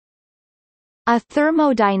A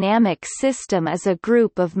thermodynamic system is a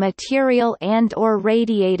group of material and/or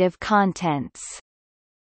radiative contents.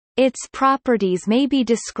 Its properties may be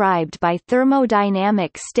described by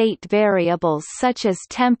thermodynamic state variables such as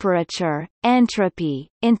temperature, entropy,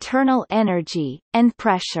 internal energy, and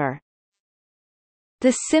pressure.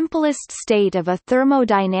 The simplest state of a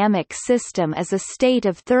thermodynamic system is a state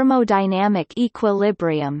of thermodynamic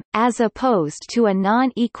equilibrium, as opposed to a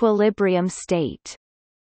non-equilibrium state.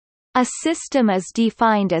 A system is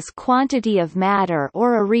defined as quantity of matter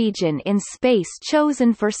or a region in space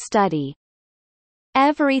chosen for study.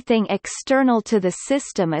 Everything external to the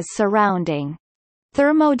system is surrounding.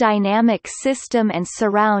 Thermodynamic system and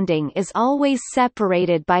surrounding is always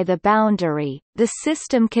separated by the boundary. The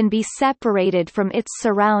system can be separated from its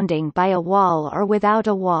surrounding by a wall or without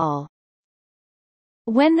a wall.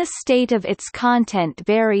 When the state of its content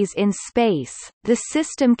varies in space, the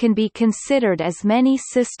system can be considered as many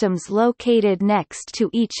systems located next to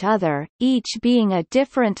each other, each being a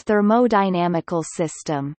different thermodynamical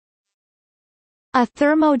system. A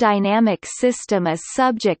thermodynamic system is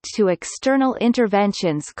subject to external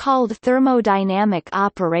interventions called thermodynamic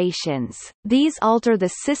operations. These alter the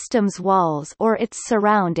system's walls or its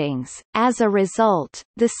surroundings. As a result,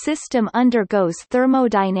 the system undergoes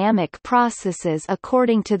thermodynamic processes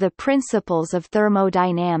according to the principles of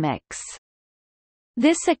thermodynamics.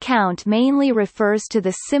 This account mainly refers to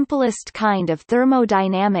the simplest kind of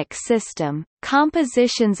thermodynamic system.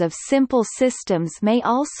 Compositions of simple systems may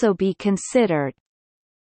also be considered.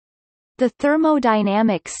 The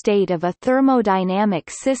thermodynamic state of a thermodynamic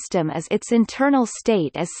system is its internal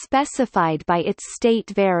state as specified by its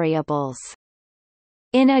state variables.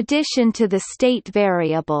 In addition to the state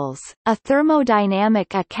variables, a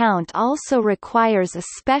thermodynamic account also requires a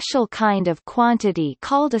special kind of quantity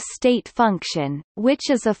called a state function,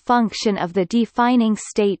 which is a function of the defining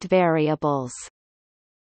state variables.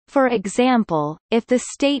 For example, if the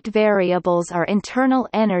state variables are internal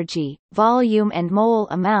energy, volume and mole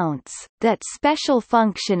amounts, that special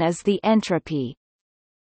function is the entropy.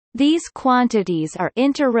 These quantities are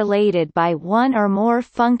interrelated by one or more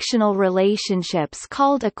functional relationships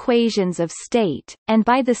called equations of state, and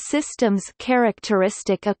by the system's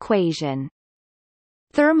characteristic equation.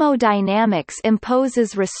 Thermodynamics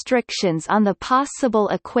imposes restrictions on the possible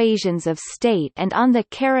equations of state and on the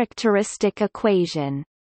characteristic equation.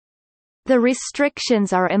 The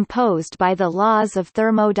restrictions are imposed by the laws of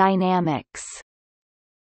thermodynamics.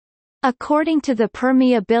 According to the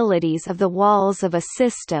permeabilities of the walls of a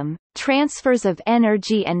system, transfers of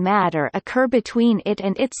energy and matter occur between it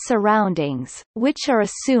and its surroundings, which are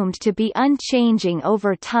assumed to be unchanging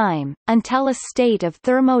over time, until a state of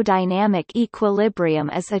thermodynamic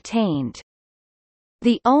equilibrium is attained.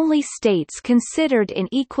 The only states considered in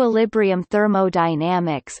equilibrium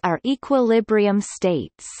thermodynamics are equilibrium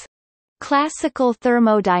states. Classical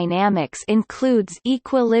thermodynamics includes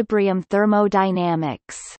equilibrium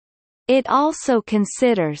thermodynamics. It also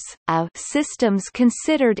considers systems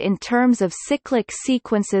considered in terms of cyclic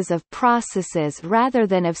sequences of processes rather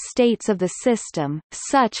than of states of the system.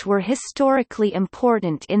 Such were historically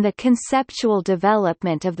important in the conceptual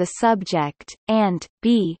development of the subject, and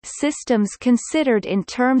systems considered in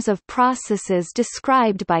terms of processes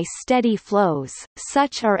described by steady flows.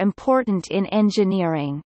 Such are important in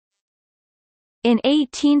engineering. In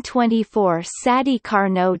 1824, Sadi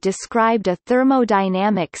Carnot described a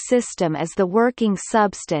thermodynamic system as the working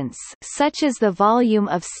substance, such as the volume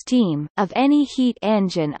of steam, of any heat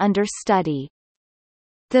engine under study.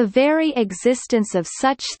 The very existence of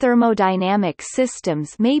such thermodynamic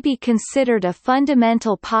systems may be considered a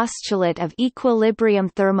fundamental postulate of equilibrium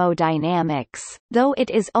thermodynamics, though it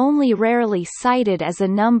is only rarely cited as a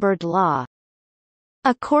numbered law.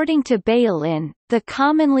 According to Bailyn, the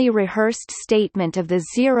commonly rehearsed statement of the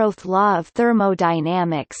zeroth law of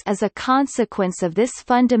thermodynamics is a consequence of this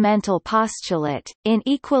fundamental postulate. In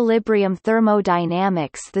equilibrium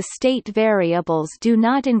thermodynamics, the state variables do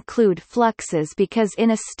not include fluxes because in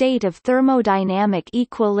a state of thermodynamic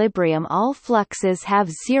equilibrium all fluxes have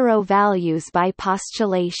zero values by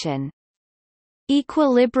postulation.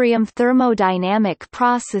 Equilibrium thermodynamic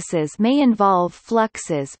processes may involve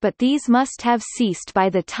fluxes, but these must have ceased by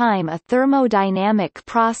the time a thermodynamic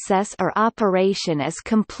process or operation is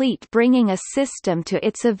complete, bringing a system to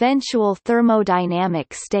its eventual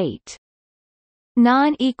thermodynamic state.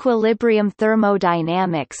 Non-equilibrium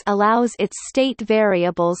thermodynamics allows its state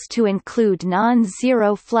variables to include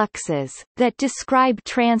non-zero fluxes, that describe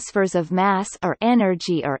transfers of mass or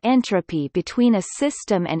energy or entropy between a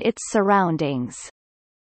system and its surroundings.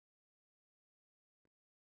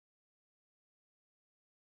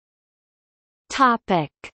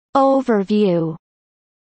 Topic: Overview.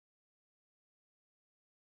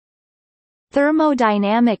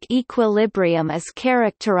 Thermodynamic equilibrium is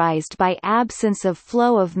characterized by absence of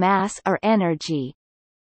flow of mass or energy.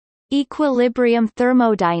 Equilibrium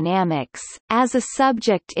thermodynamics, as a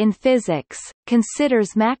subject in physics, considers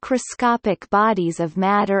macroscopic bodies of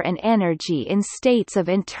matter and energy in states of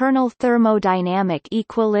internal thermodynamic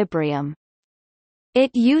equilibrium.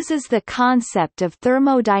 It uses the concept of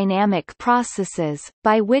thermodynamic processes,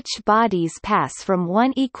 by which bodies pass from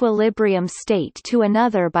one equilibrium state to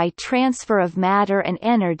another by transfer of matter and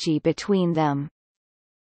energy between them.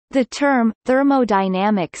 The term,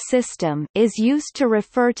 thermodynamic system, is used to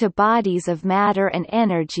refer to bodies of matter and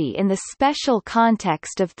energy in the special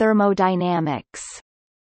context of thermodynamics.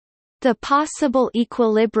 The possible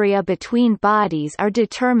equilibria between bodies are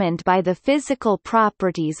determined by the physical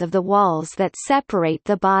properties of the walls that separate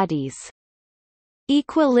the bodies.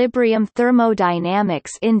 Equilibrium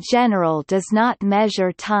thermodynamics in general does not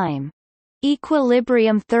measure time.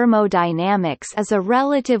 Equilibrium thermodynamics is a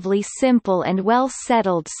relatively simple and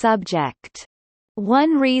well-settled subject.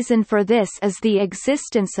 One reason for this is the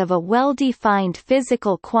existence of a well-defined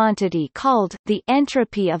physical quantity called the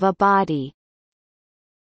entropy of a body.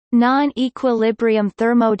 Non-equilibrium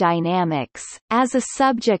thermodynamics, as a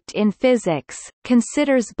subject in physics,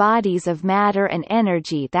 considers bodies of matter and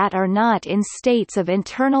energy that are not in states of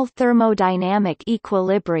internal thermodynamic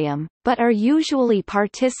equilibrium, but are usually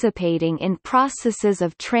participating in processes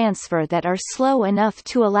of transfer that are slow enough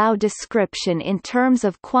to allow description in terms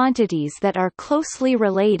of quantities that are closely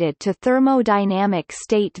related to thermodynamic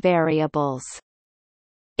state variables.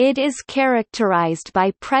 It is characterized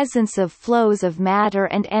by presence of flows of matter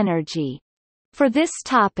and energy. For this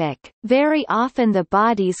topic, very often the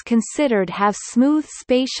bodies considered have smooth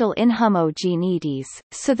spatial inhomogeneities,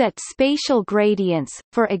 so that spatial gradients,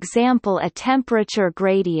 for example a temperature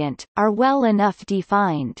gradient, are well enough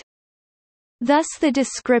defined. Thus the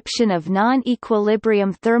description of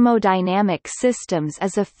non-equilibrium thermodynamic systems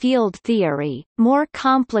is a field theory, more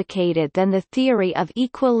complicated than the theory of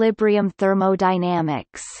equilibrium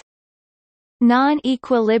thermodynamics.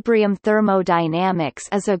 Non-equilibrium thermodynamics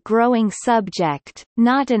is a growing subject,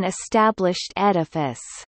 not an established edifice.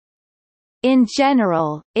 In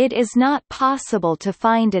general, it is not possible to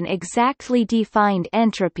find an exactly defined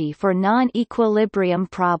entropy for non-equilibrium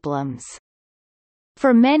problems.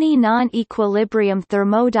 For many non-equilibrium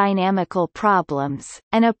thermodynamical problems,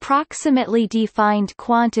 an approximately defined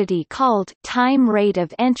quantity called time rate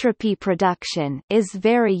of entropy production is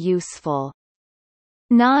very useful.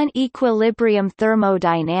 Non-equilibrium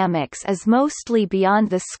thermodynamics is mostly beyond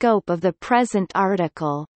the scope of the present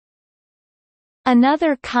article.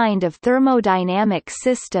 Another kind of thermodynamic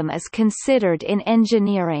system is considered in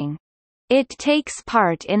engineering. It takes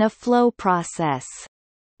part in a flow process.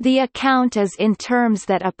 The account is in terms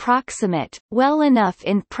that approximate, well enough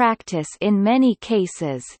in practice in many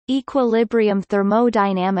cases, equilibrium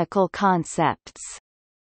thermodynamical concepts.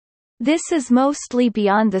 This is mostly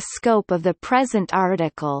beyond the scope of the present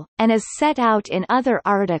article, and is set out in other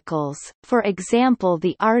articles, for example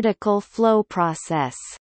the article flow process.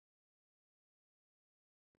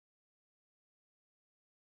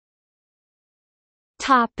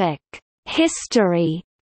 Topic: History.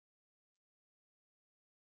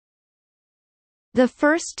 The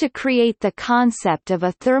first to create the concept of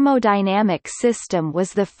a thermodynamic system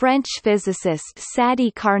was the French physicist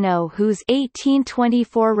Sadi Carnot, whose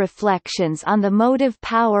 1824 reflections on the motive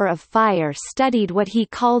power of fire studied what he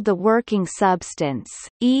called the working substance,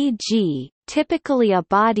 e.g., typically a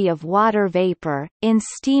body of water vapor, in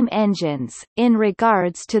steam engines, in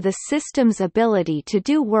regards to the system's ability to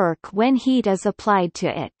do work when heat is applied to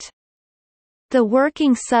it. The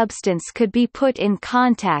working substance could be put in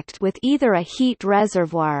contact with either a heat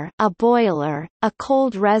reservoir, a boiler, a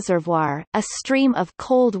cold reservoir, a stream of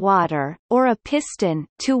cold water, or a piston,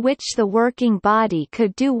 to which the working body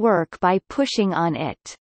could do work by pushing on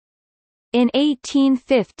it. In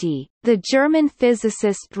 1850, the German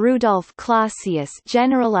physicist Rudolf Clausius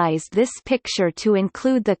generalized this picture to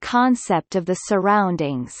include the concept of the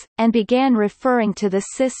surroundings, and began referring to the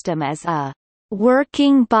system as a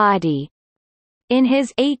working body. In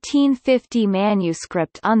his 1850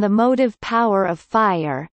 manuscript on the motive power of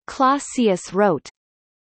fire, Clausius wrote,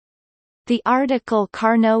 "The article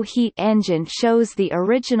Carnot heat engine shows the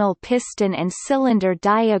original piston and cylinder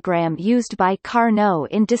diagram used by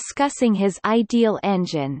Carnot in discussing his ideal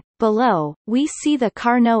engine. Below, we see the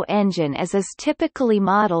Carnot engine as is typically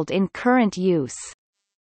modeled in current use.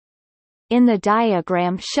 In the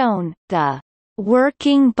diagram shown, the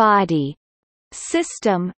working body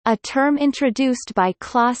System, a term introduced by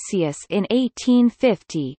Clausius in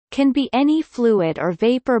 1850, can be any fluid or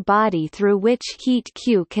vapor body through which heat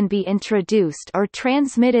Q can be introduced or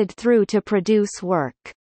transmitted through to produce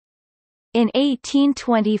work. In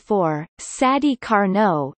 1824, Sadi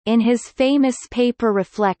Carnot, in his famous paper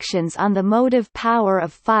Reflections on the Motive Power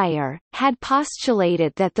of Fire, had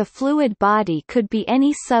postulated that the fluid body could be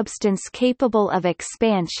any substance capable of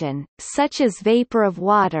expansion, such as vapor of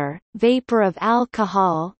water, vapor of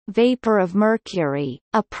alcohol, vapor of mercury,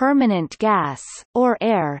 a permanent gas, or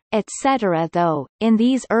air, etc. Though, in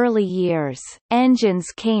these early years, engines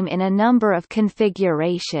came in a number of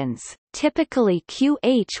configurations. Typically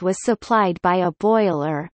QH was supplied by a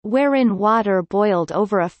boiler, wherein water boiled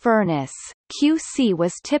over a furnace. QC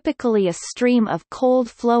was typically a stream of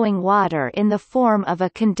cold-flowing water in the form of a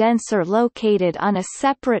condenser located on a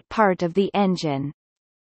separate part of the engine.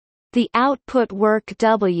 The output work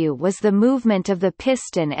W was the movement of the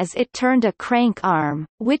piston as it turned a crank arm,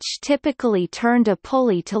 which typically turned a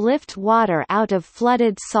pulley to lift water out of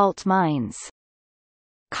flooded salt mines.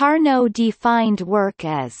 Carnot defined work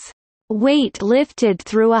as weight lifted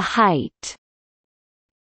through a height.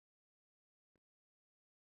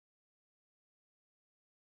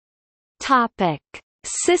 Topic: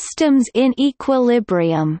 Systems in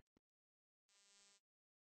equilibrium.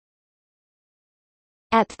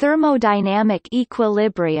 At thermodynamic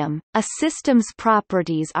equilibrium, a system's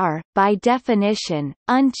properties are, by definition,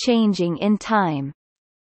 unchanging in time.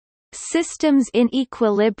 Systems in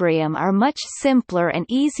equilibrium are much simpler and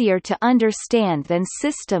easier to understand than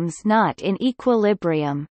systems not in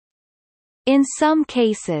equilibrium. In some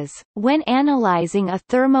cases, when analyzing a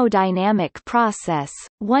thermodynamic process,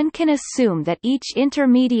 one can assume that each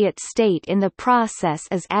intermediate state in the process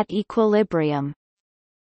is at equilibrium.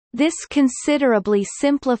 This considerably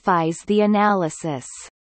simplifies the analysis.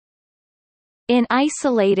 In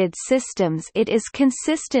isolated systems it is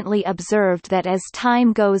consistently observed that as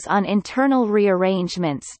time goes on internal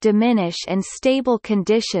rearrangements diminish and stable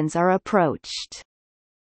conditions are approached.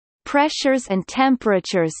 Pressures and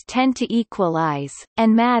temperatures tend to equalize,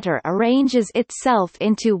 and matter arranges itself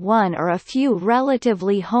into one or a few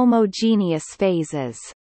relatively homogeneous phases.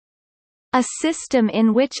 A system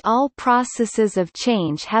in which all processes of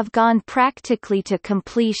change have gone practically to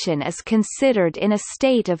completion is considered in a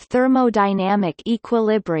state of thermodynamic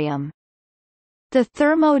equilibrium. The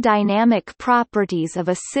thermodynamic properties of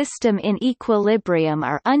a system in equilibrium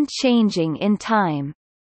are unchanging in time.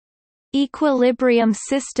 Equilibrium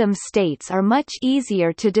system states are much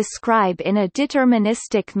easier to describe in a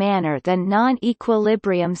deterministic manner than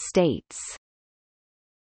non-equilibrium states.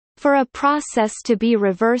 For a process to be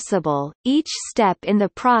reversible, each step in the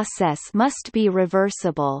process must be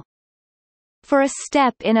reversible. For a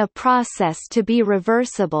step in a process to be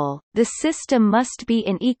reversible, the system must be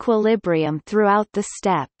in equilibrium throughout the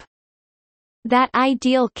step. That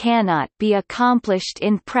ideal cannot be accomplished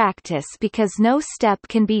in practice because no step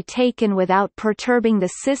can be taken without perturbing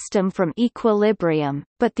the system from equilibrium,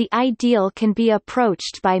 but the ideal can be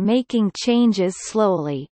approached by making changes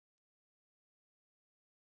slowly.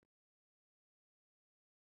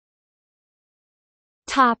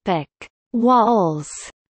 Topic: Walls.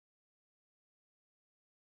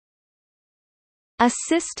 A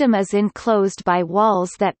system is enclosed by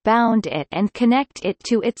walls that bound it and connect it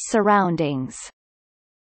to its surroundings.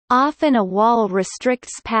 Often a wall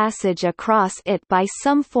restricts passage across it by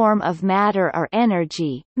some form of matter or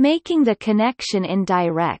energy, making the connection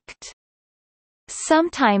indirect.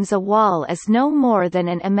 Sometimes a wall is no more than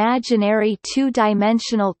an imaginary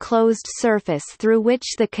two-dimensional closed surface through which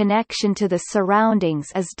the connection to the surroundings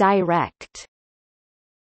is direct.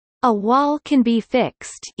 A wall can be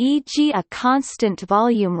fixed, e.g. a constant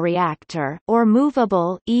volume reactor, or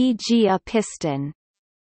movable, e.g. a piston.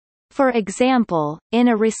 For example, in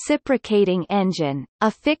a reciprocating engine,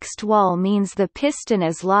 a fixed wall means the piston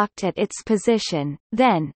is locked at its position,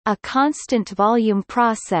 then, a constant volume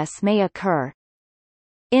process may occur.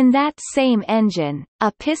 In that same engine, a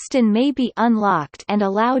piston may be unlocked and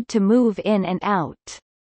allowed to move in and out.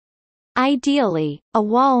 Ideally, a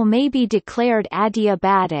wall may be declared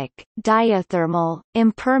adiabatic, diathermal,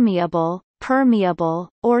 impermeable, permeable,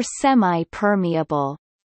 or semi-permeable.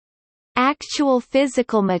 Actual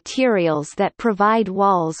physical materials that provide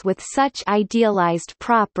walls with such idealized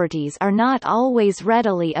properties are not always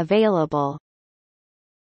readily available.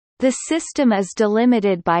 The system is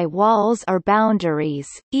delimited by walls or boundaries,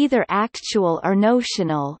 either actual or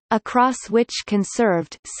notional, across which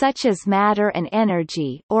conserved such as matter and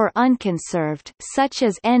energy or unconserved such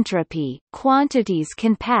as entropy quantities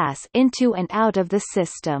can pass into and out of the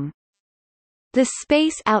system. The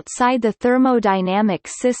space outside the thermodynamic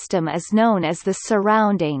system is known as the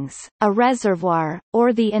surroundings, a reservoir,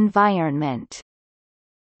 or the environment.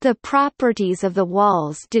 The properties of the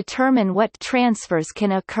walls determine what transfers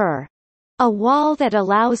can occur. A wall that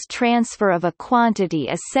allows transfer of a quantity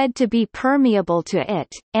is said to be permeable to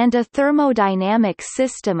it, and a thermodynamic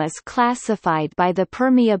system is classified by the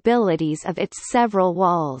permeabilities of its several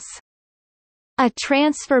walls. A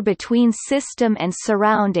transfer between system and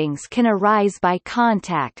surroundings can arise by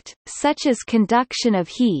contact, such as conduction of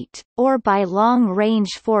heat, or by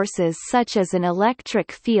long-range forces such as an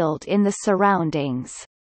electric field in the surroundings.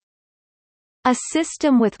 A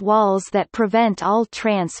system with walls that prevent all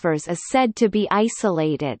transfers is said to be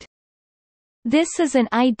isolated. This is an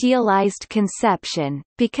idealized conception,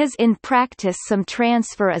 because in practice some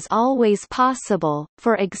transfer is always possible,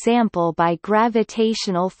 for example by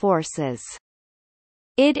gravitational forces.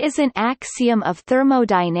 It is an axiom of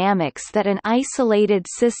thermodynamics that an isolated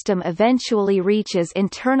system eventually reaches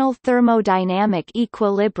internal thermodynamic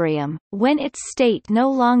equilibrium, when its state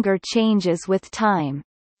no longer changes with time.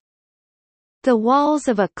 The walls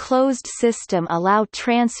of a closed system allow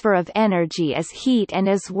transfer of energy as heat and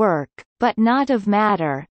as work, but not of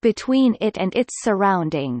matter, between it and its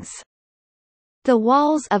surroundings. The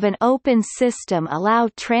walls of an open system allow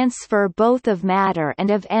transfer both of matter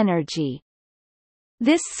and of energy.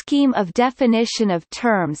 This scheme of definition of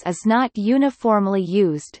terms is not uniformly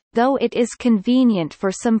used, though it is convenient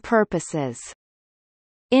for some purposes.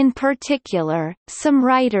 In particular, some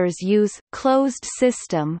writers use closed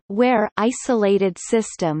system where isolated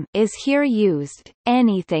system is here used.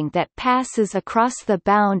 Anything that passes across the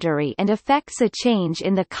boundary and affects a change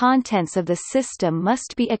in the contents of the system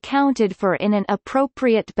must be accounted for in an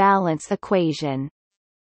appropriate balance equation.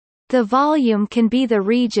 The volume can be the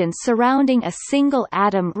region surrounding a single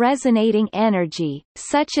atom resonating energy,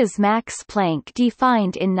 such as Max Planck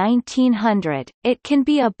defined in 1900. It can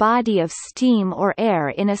be a body of steam or air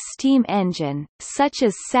in a steam engine, such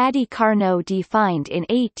as Sadi Carnot defined in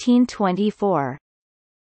 1824.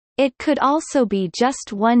 It could also be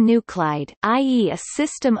just one nuclide, i.e. a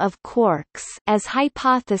system of quarks, as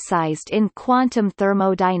hypothesized in quantum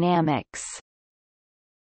thermodynamics.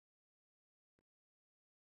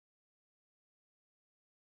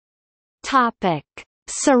 Topic: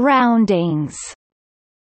 Surroundings.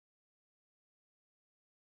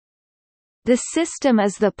 The system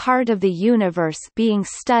is the part of the universe being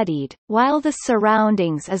studied, while the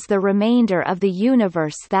surroundings is the remainder of the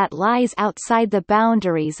universe that lies outside the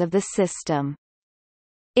boundaries of the system.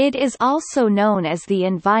 It is also known as the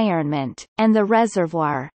environment, and the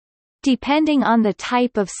reservoir. Depending on the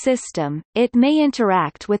type of system, it may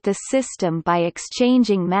interact with the system by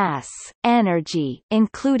exchanging mass, energy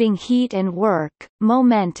including heat and work,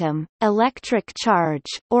 momentum, electric charge,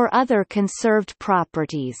 or other conserved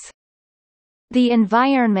properties. The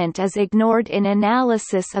environment is ignored in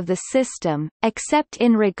analysis of the system, except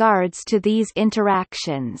in regards to these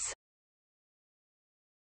interactions.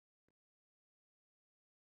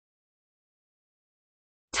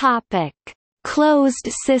 Topic: Closed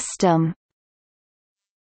system.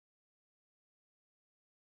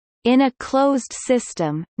 In a closed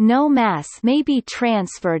system, no mass may be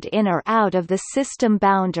transferred in or out of the system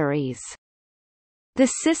boundaries. The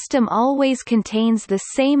system always contains the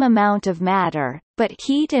same amount of matter, but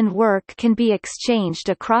heat and work can be exchanged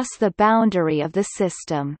across the boundary of the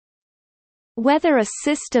system. Whether a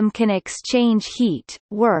system can exchange heat,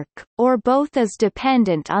 work, or both is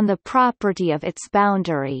dependent on the property of its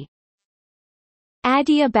boundary.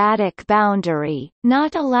 Adiabatic boundary,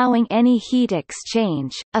 not allowing any heat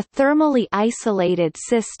exchange, a thermally isolated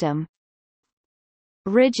system.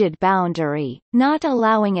 Rigid boundary, not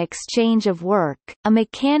allowing exchange of work, a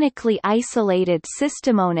mechanically isolated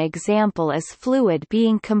system. An example is fluid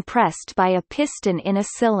being compressed by a piston in a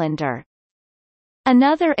cylinder.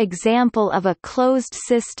 Another example of a closed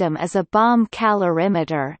system is a bomb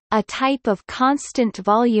calorimeter, a type of constant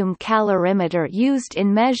volume calorimeter used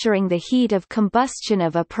in measuring the heat of combustion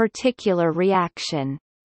of a particular reaction.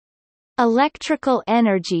 Electrical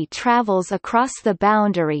energy travels across the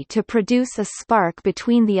boundary to produce a spark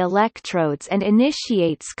between the electrodes and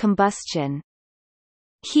initiates combustion.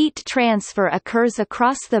 Heat transfer occurs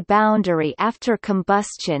across the boundary after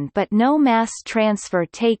combustion, but no mass transfer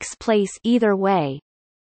takes place either way.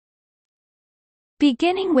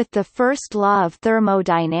 Beginning with the first law of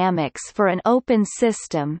thermodynamics for an open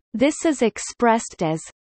system, this is expressed as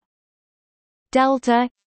delta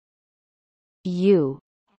U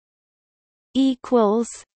equals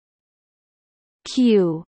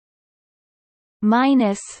Q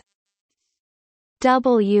minus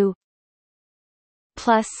W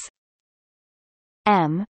plus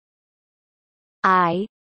m I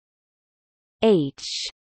h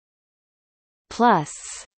plus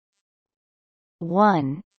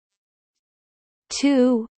 1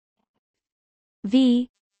 2 v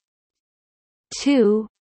 2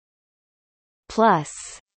 plus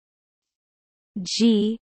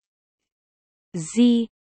g z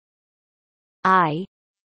I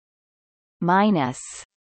minus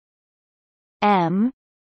m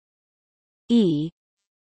e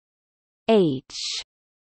h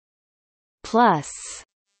plus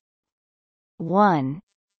 1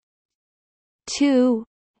 2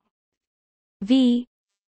 v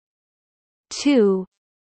 2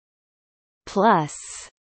 plus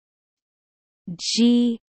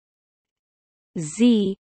g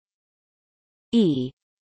z e.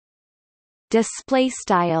 Display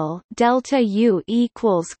style delta U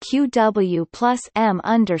equals QW plus M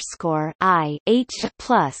underscore I H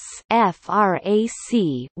plus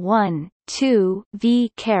frac 1 2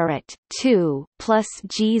 V caret 2 plus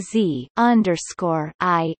GZ underscore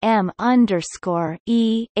I M underscore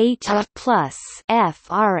E H plus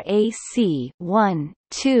frac 1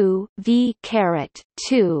 2 V caret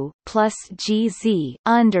 2 plus GZ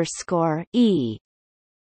underscore E,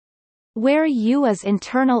 where U is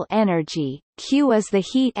internal energy, Q is the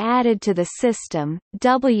heat added to the system,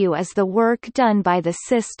 W is the work done by the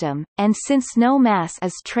system, and since no mass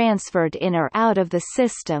is transferred in or out of the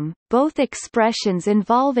system, both expressions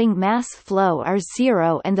involving mass flow are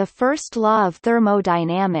zero and the first law of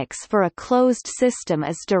thermodynamics for a closed system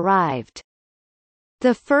is derived.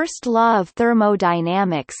 The first law of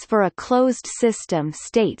thermodynamics for a closed system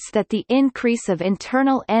states that the increase of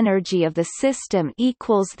internal energy of the system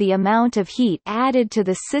equals the amount of heat added to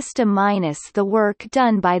the system minus the work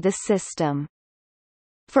done by the system.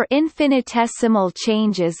 For infinitesimal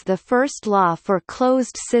changes, the first law for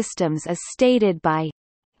closed systems is stated by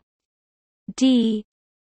d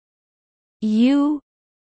U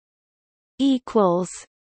equals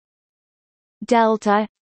delta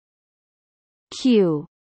Q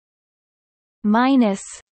minus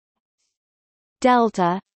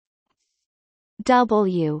delta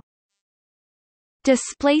W.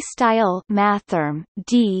 Display style mathrm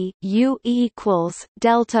d U equals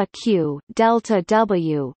delta Q delta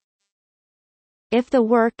W. If the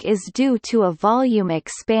work is due to a volume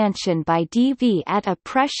expansion by dV at a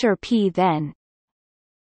pressure P, then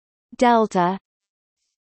delta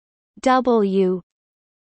W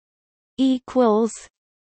equals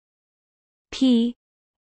P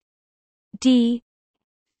d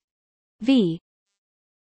V.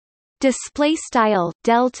 Display style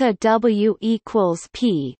delta W equals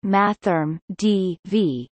P mathrm d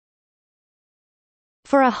V.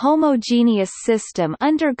 For a homogeneous system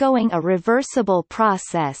undergoing a reversible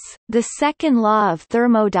process, the second law of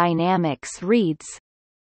thermodynamics reads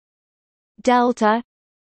delta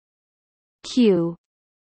Q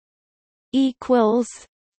equals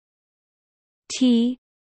T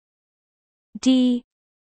d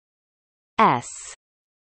S.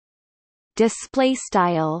 Display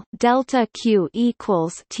style delta Q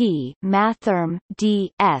equals T mathrm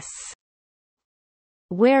d S,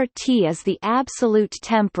 where T is the absolute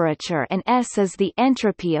temperature and S is the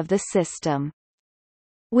entropy of the system.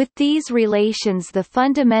 With these relations, the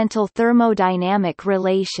fundamental thermodynamic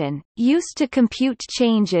relation, used to compute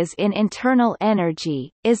changes in internal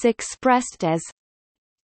energy, is expressed as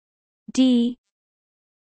d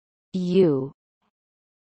U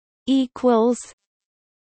equals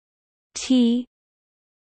T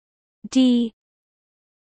d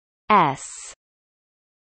S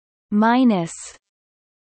minus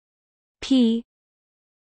P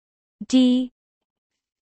d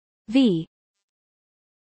V.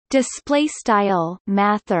 Display style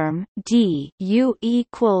mathrm d U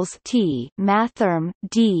equals T mathrm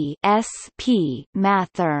d S P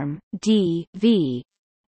mathrm d V.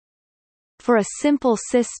 For a simple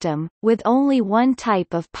system, with only one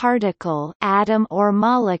type of particle, atom or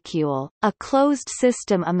molecule, a closed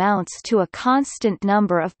system amounts to a constant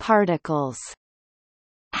number of particles.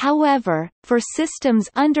 However, for systems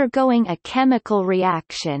undergoing a chemical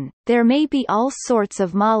reaction, there may be all sorts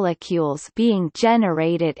of molecules being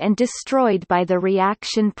generated and destroyed by the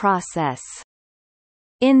reaction process.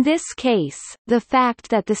 In this case, the fact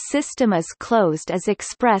that the system is closed is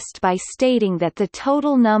expressed by stating that the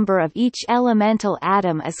total number of each elemental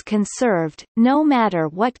atom is conserved, no matter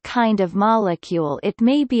what kind of molecule it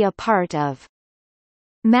may be a part of.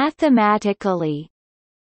 Mathematically,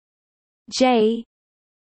 J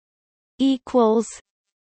equals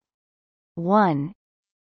 1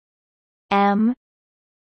 M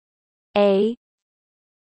A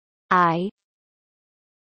I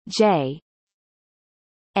J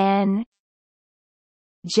N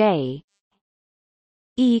J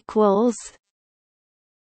equals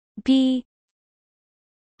B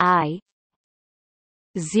I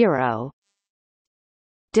 0.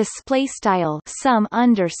 Display style sum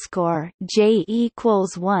underscore J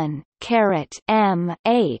equals 1 caret M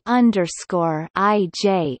A underscore I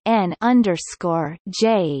J N underscore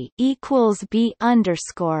J equals B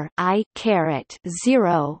underscore I caret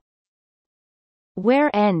 0,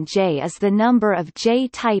 where Nj is the number of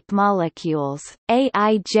J-type molecules,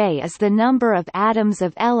 Aij is the number of atoms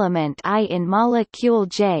of element I in molecule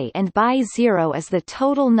J, and Bi0 is the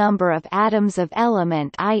total number of atoms of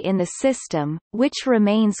element I in the system, which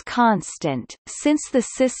remains constant, since the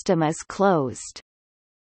system is closed.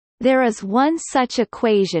 There is one such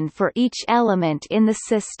equation for each element in the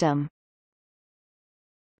system.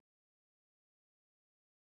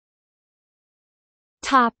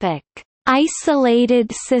 Topic: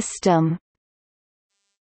 Isolated system.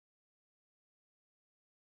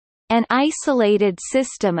 An isolated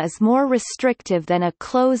system is more restrictive than a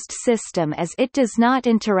closed system as it does not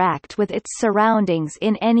interact with its surroundings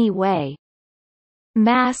in any way.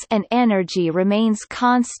 Mass and energy remains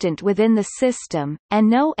constant within the system, and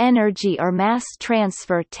no energy or mass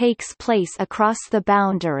transfer takes place across the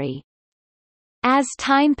boundary. As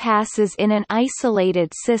time passes in an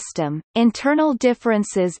isolated system, internal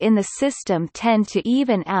differences in the system tend to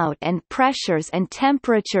even out and pressures and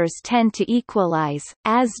temperatures tend to equalize,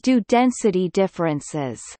 as do density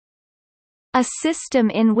differences. A system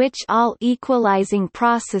in which all equalizing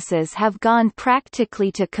processes have gone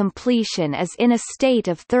practically to completion is in a state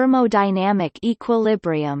of thermodynamic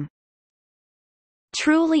equilibrium.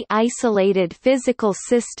 Truly isolated physical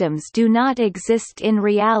systems do not exist in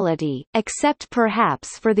reality, except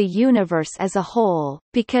perhaps for the universe as a whole,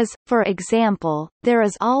 because, for example, there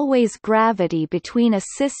is always gravity between a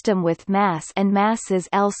system with mass and masses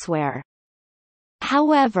elsewhere.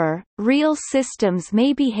 However, real systems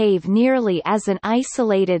may behave nearly as an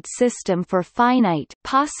isolated system for finite,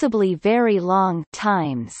 possibly very long,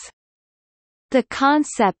 times. The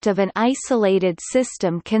concept of an isolated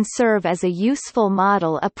system can serve as a useful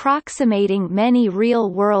model approximating many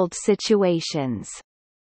real-world situations.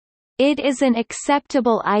 It is an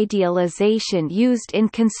acceptable idealization used in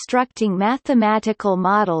constructing mathematical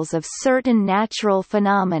models of certain natural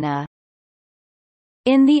phenomena.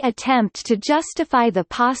 In the attempt to justify the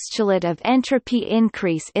postulate of entropy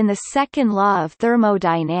increase in the second law of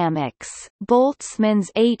thermodynamics, Boltzmann's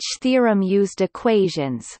H-theorem used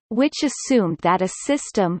equations, which assumed that a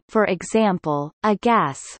system, for example, a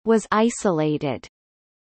gas, was isolated.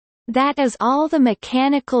 That is, all the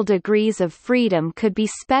mechanical degrees of freedom could be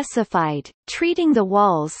specified, treating the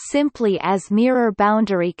walls simply as mirror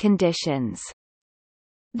boundary conditions.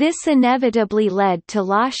 This inevitably led to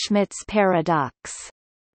Loschmidt's paradox.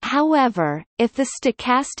 However, if the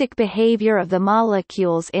stochastic behavior of the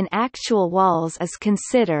molecules in actual walls is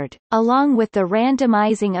considered, along with the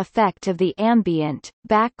randomizing effect of the ambient,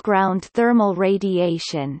 background thermal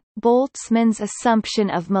radiation, Boltzmann's assumption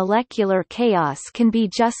of molecular chaos can be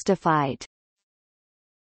justified.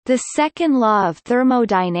 The second law of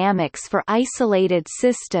thermodynamics for isolated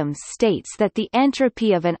systems states that the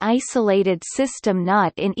entropy of an isolated system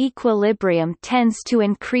not in equilibrium tends to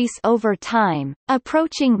increase over time,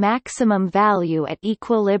 approaching maximum value at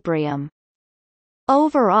equilibrium.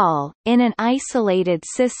 Overall, in an isolated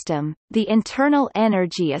system, the internal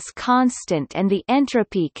energy is constant and the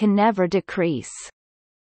entropy can never decrease.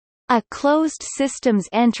 A closed system's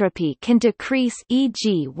entropy can decrease,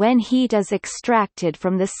 e.g. when heat is extracted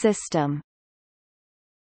from the system.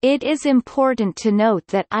 It is important to note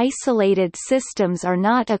that isolated systems are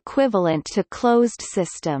not equivalent to closed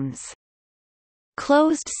systems.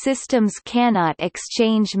 Closed systems cannot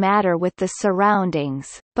exchange matter with the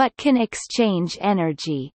surroundings, but can exchange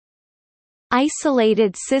energy.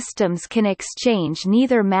 Isolated systems can exchange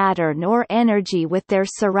neither matter nor energy with their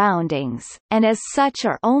surroundings, and as such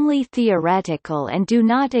are only theoretical and do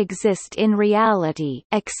not exist in reality,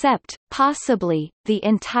 except, possibly, the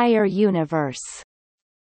entire universe.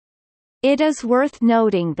 It is worth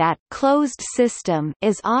noting that closed system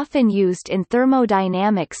is often used in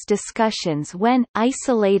thermodynamics discussions when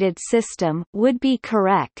isolated system would be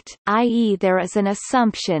correct, i.e. there is an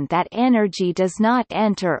assumption that energy does not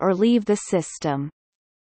enter or leave the system.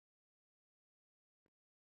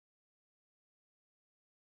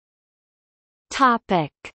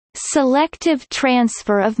 Topic: Selective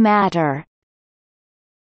transfer of matter.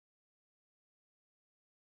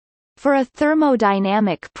 For a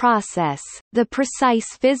thermodynamic process, the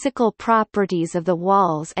precise physical properties of the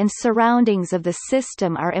walls and surroundings of the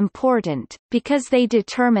system are important, because they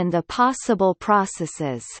determine the possible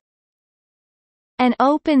processes. An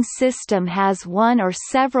open system has one or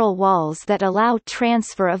several walls that allow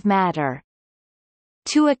transfer of matter.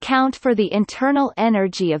 To account for the internal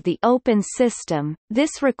energy of the open system,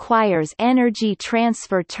 this requires energy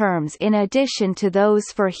transfer terms in addition to those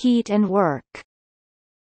for heat and work.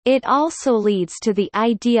 It also leads to the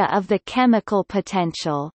idea of the chemical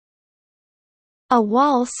potential. A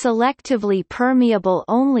wall selectively permeable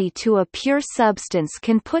only to a pure substance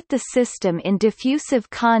can put the system in diffusive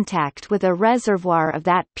contact with a reservoir of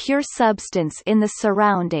that pure substance in the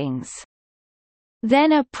surroundings.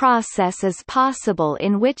 Then a process is possible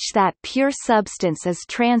in which that pure substance is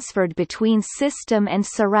transferred between system and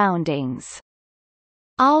surroundings.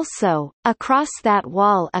 Also, across that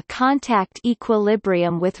wall a contact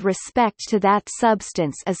equilibrium with respect to that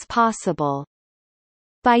substance is possible.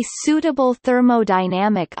 By suitable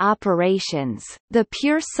thermodynamic operations, the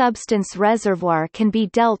pure substance reservoir can be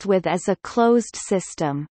dealt with as a closed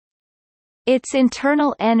system. Its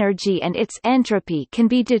internal energy and its entropy can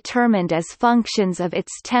be determined as functions of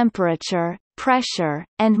its temperature, pressure,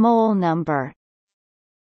 and mole number.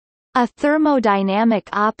 A thermodynamic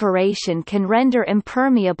operation can render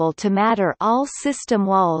impermeable to matter all system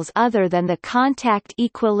walls other than the contact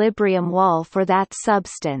equilibrium wall for that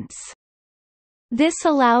substance. This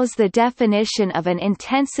allows the definition of an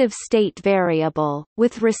intensive state variable,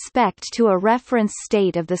 with respect to a reference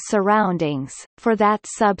state of the surroundings, for that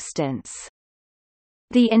substance.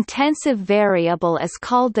 The intensive variable is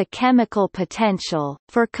called the chemical potential.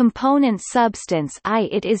 For component substance I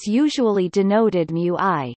it is usually denoted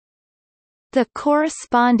μI. The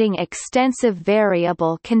corresponding extensive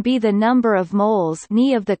variable can be the number of moles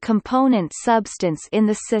Ni of the component substance in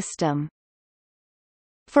the system.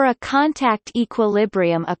 For a contact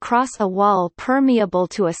equilibrium across a wall permeable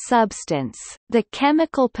to a substance, the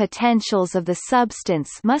chemical potentials of the substance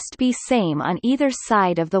must be same on either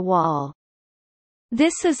side of the wall.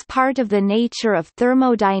 This is part of the nature of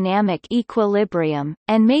thermodynamic equilibrium,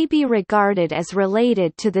 and may be regarded as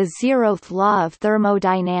related to the zeroth law of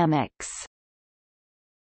thermodynamics.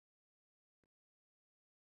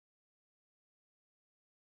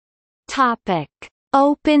 Topic: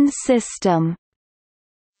 Open system.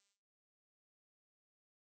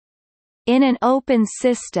 In an open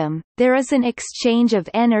system, there is an exchange of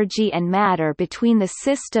energy and matter between the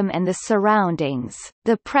system and the surroundings.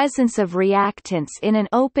 The presence of reactants in an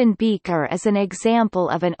open beaker is an example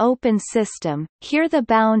of an open system. Here the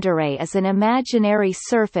boundary is an imaginary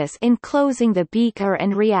surface enclosing the beaker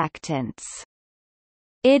and reactants.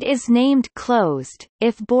 It is named closed,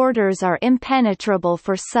 if borders are impenetrable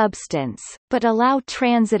for substance, but allow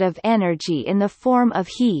transit of energy in the form of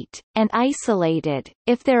heat, and isolated,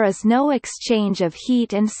 if there is no exchange of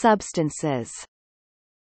heat and substances.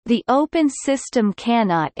 The open system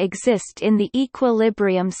cannot exist in the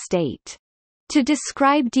equilibrium state. To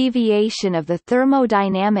describe deviation of the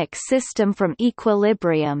thermodynamic system from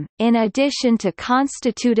equilibrium, in addition to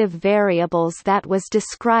constitutive variables that was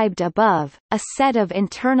described above, a set of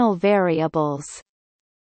internal variables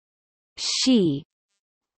Xi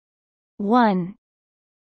 1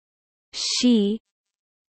 Xi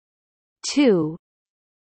 2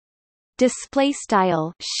 display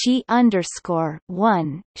style Xi underscore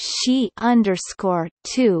 1 Xi underscore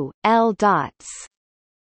 2 L dots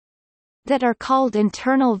that are called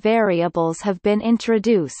internal variables have been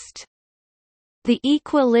introduced. The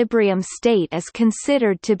equilibrium state is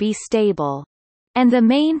considered to be stable. And the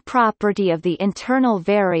main property of the internal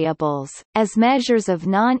variables, as measures of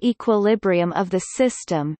non-equilibrium of the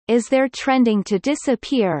system, is their trending to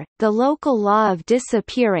disappear. The local law of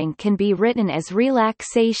disappearing can be written as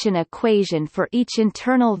relaxation equation for each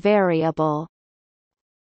internal variable,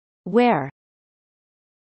 where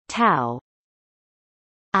tau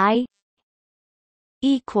I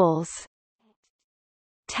equals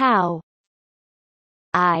tau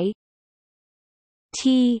I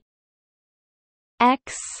T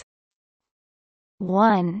x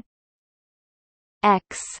 1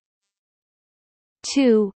 x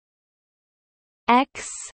 2 x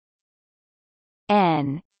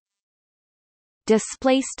n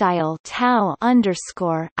display style tau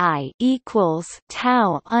underscore I equals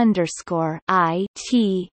tau underscore I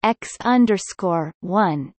T x underscore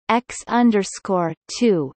 1 x underscore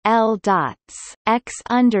 2 L dots x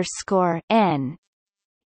underscore n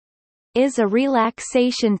is a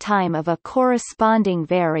relaxation time of a corresponding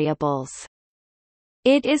variables.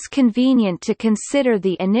 It is convenient to consider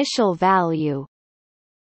the initial value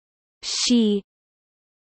Xi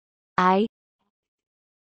I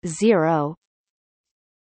 0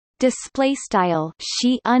 display style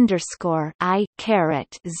Xi underscore I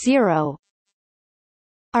caret 0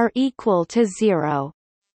 are equal to 0.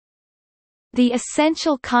 The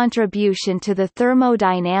essential contribution to the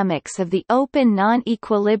thermodynamics of the open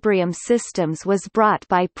non-equilibrium systems was brought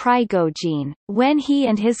by Prigogine, when he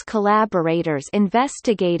and his collaborators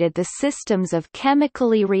investigated the systems of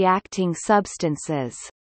chemically reacting substances.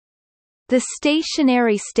 The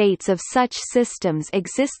stationary states of such systems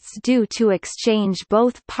exists due to exchange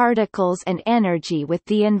both particles and energy with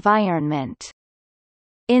the environment.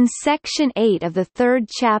 In Section 8 of the third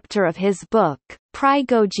chapter of his book,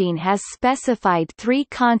 Prigogine has specified three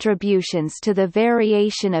contributions to the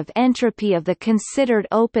variation of entropy of the considered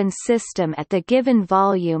open system at the given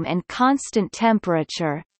volume and constant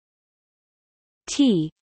temperature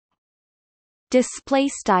T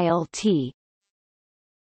 _T.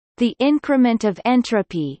 The increment of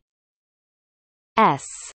entropy S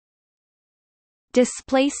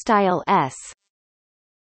S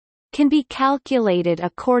can be calculated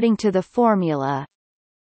according to the formula.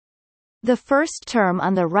 The first term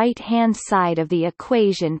on the right-hand side of the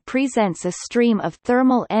equation presents a stream of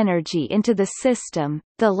thermal energy into the system,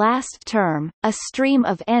 the last term, a stream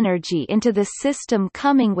of energy into the system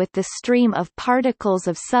coming with the stream of particles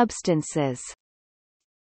of substances.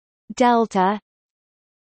 Delta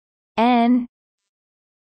N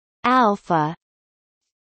alpha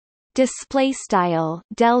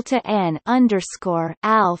delta N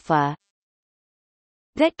alpha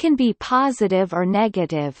that can be positive or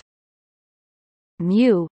negative.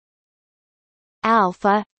 Mu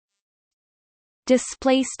alpha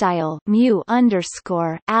mu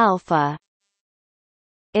alpha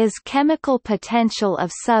is chemical potential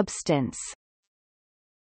of substance.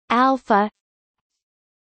 Alpha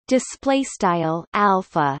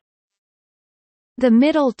alpha. The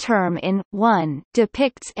middle term in 1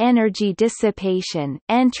 depicts energy dissipation,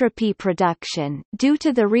 entropy production, due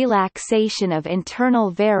to the relaxation of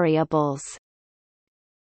internal variables.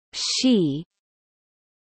 Xi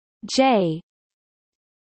J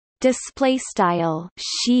Xi_J.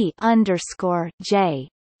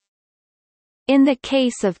 In the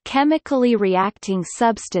case of chemically reacting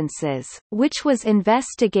substances, which was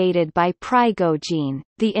investigated by Prigogine,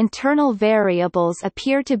 the internal variables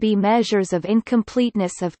appear to be measures of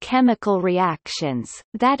incompleteness of chemical reactions,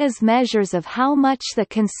 that is, measures of how much the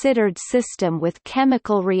considered system with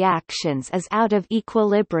chemical reactions is out of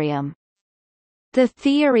equilibrium. The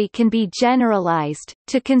theory can be generalized,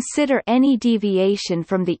 to consider any deviation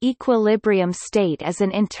from the equilibrium state as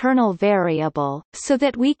an internal variable, so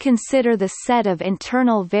that we consider the set of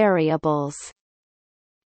internal variables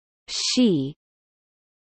Xi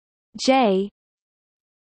J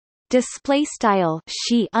Xi_J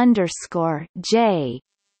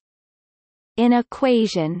in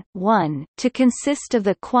equation 1 to consist of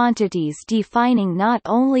the quantities defining not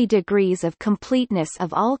only degrees of completeness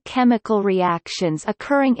of all chemical reactions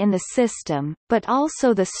occurring in the system, but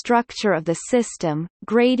also the structure of the system,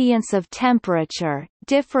 gradients of temperature,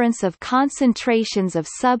 difference of concentrations of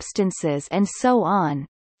substances and so on.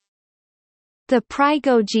 The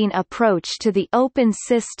Prigogine approach to the open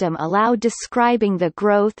system allowed describing the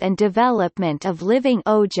growth and development of living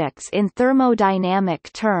objects in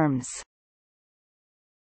thermodynamic terms.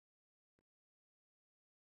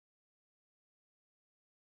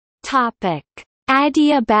 Topic: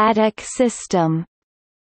 Adiabatic system.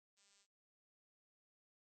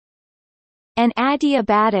 An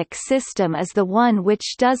adiabatic system is the one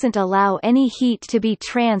which doesn't allow any heat to be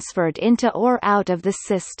transferred into or out of the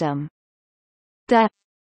system. The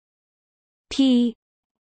P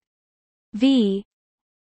V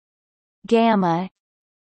gamma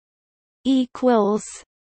equals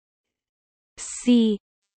C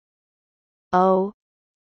O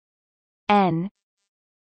N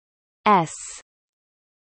S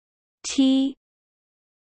T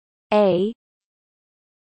A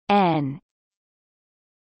N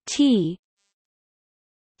T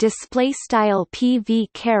display style PV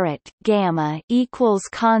caret gamma equals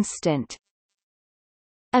constant.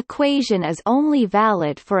 Equation is only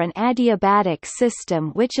valid for an adiabatic system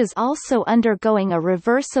which is also undergoing a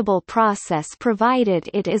reversible process provided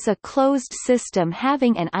it is a closed system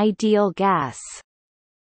having an ideal gas.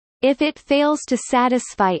 If it fails to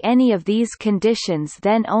satisfy any of these conditions,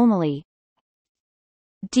 then only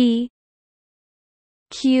d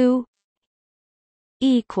q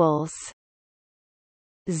equals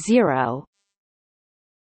 0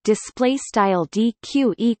 display style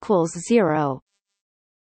dq equals 0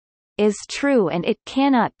 is true, and it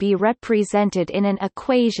cannot be represented in an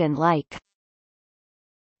equation like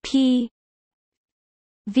p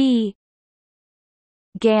v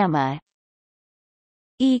gamma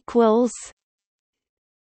equals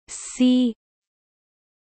C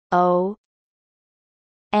O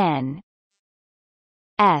N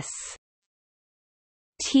S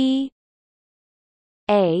T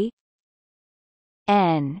A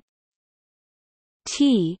N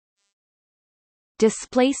T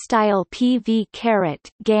display style PV caret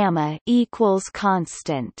gamma equals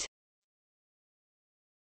constant.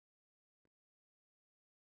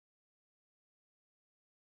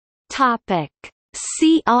 Topic.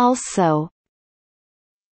 See also: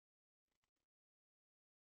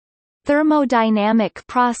 thermodynamic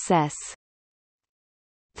process,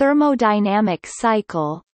 thermodynamic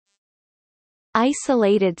cycle,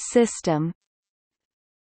 isolated system,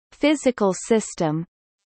 physical system,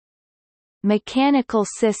 mechanical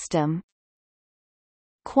system,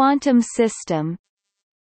 quantum system,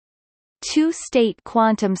 two-state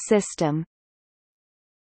quantum system,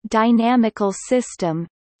 dynamical system,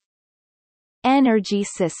 energy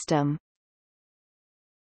system.